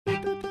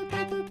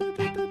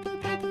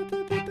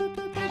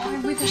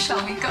Whither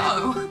shall we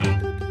go?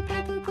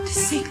 To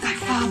seek thy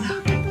father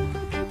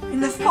in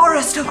the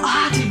forest of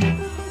Arden.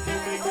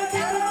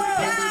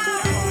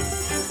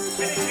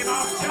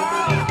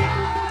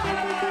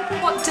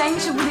 What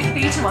danger would it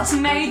be to us,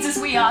 maids as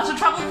we are, to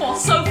travel forth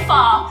so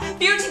far?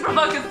 Beauty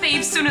provoketh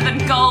thieves sooner than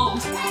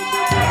gold.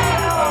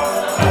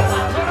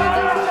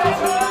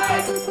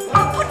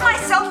 I'll put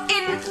myself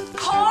in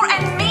poor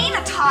and mean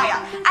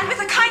attire, and with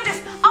a kind of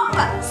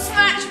umber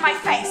smirch my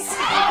face.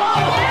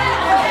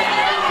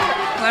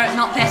 Were it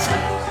not better,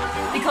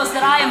 because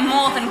that I am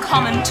more than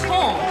common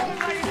tall,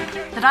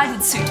 that I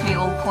did suit me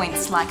all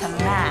points like a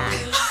man.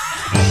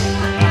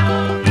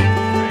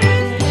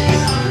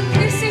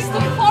 This is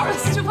the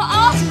forest of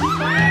Arden.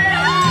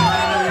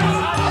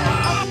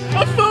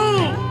 A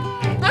fool!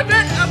 I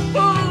met a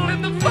fool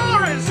in the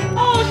forest!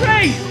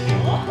 Audrey!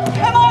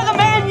 Am I the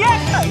man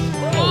yet, mate?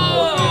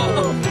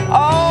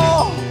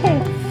 Oh,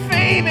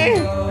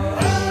 Phoebe!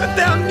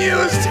 Thou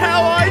knewest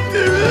how I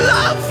do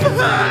love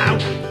her!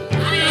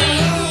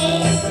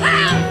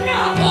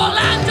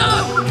 Orlando!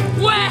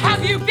 Where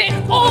have you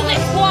been all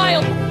this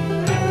while?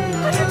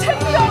 Would you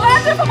take me,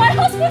 Orlando, for my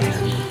husband?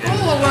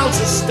 All the world's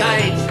a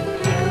stage.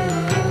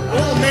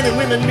 All the men and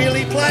women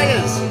merely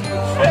players.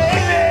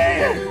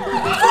 Phoebe!